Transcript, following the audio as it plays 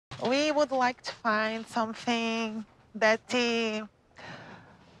We would like to find something that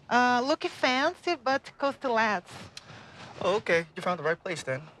look fancy but cost less. Oh, okay. You found the right place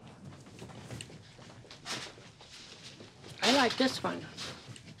then. I like this one.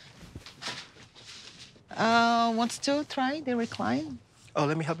 Wants to try the recline? Oh,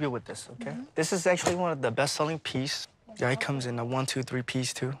 let me help you with this, okay? This is actually one of the best-selling pieces. Yeah, it comes in a 1, 2, 3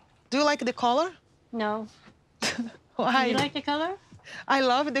 piece too. Do you like the color? No. Why? Do you like the color? I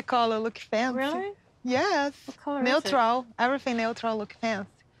love the color, look fancy. Really? Yes. What color neutral. Everything neutral, look fancy.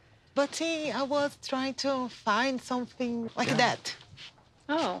 But I was trying to find something like that.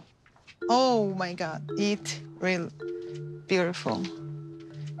 Oh. Oh my God, it really beautiful.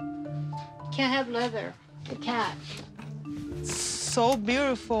 Can't have leather. The cat. So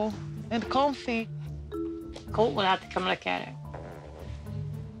beautiful and comfy. Colt will have to come look at it.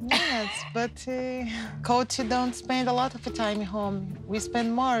 Yes, but Coach don't spend a lot of time home. We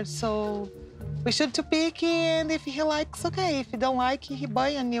spend more, so we should to pick, and if he likes, okay. If he don't like, he buy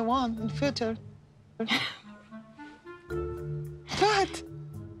a new one in future. What?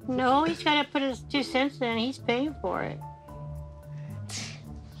 No, he's got to put his 2 cents in. He's paying for it.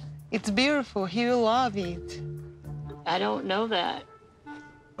 It's beautiful. He will love it. I don't know that.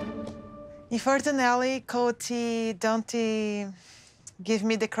 Unfortunately, Coach don't give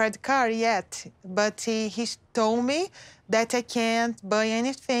me the credit card yet, but he told me that I can't buy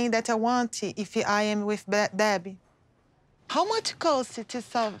anything that I want if I am with Debbie. How much costs it to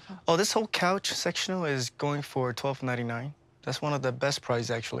solve? Oh, this whole couch sectional is going for $12.99. That's one of the best price,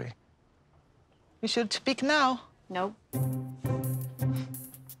 actually. We should pick now. Nope.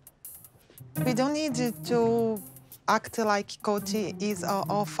 We don't need to act like Coach is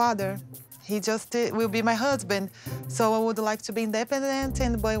our father. He just will be my husband. So I would like to be independent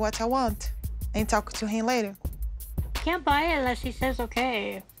and buy what I want and talk to him later. Can't buy it unless he says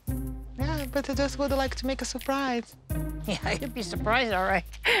okay. Yeah, but I just would like to make a surprise. Yeah, you'd be surprised, all right.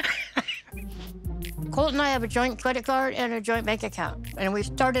 Colt and I have a joint credit card and a joint bank account. And we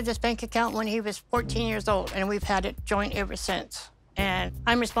started this bank account when he was 14 years old, and we've had it joint ever since. And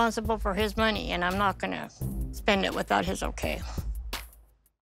I'm responsible for his money, and I'm not gonna spend it without his okay.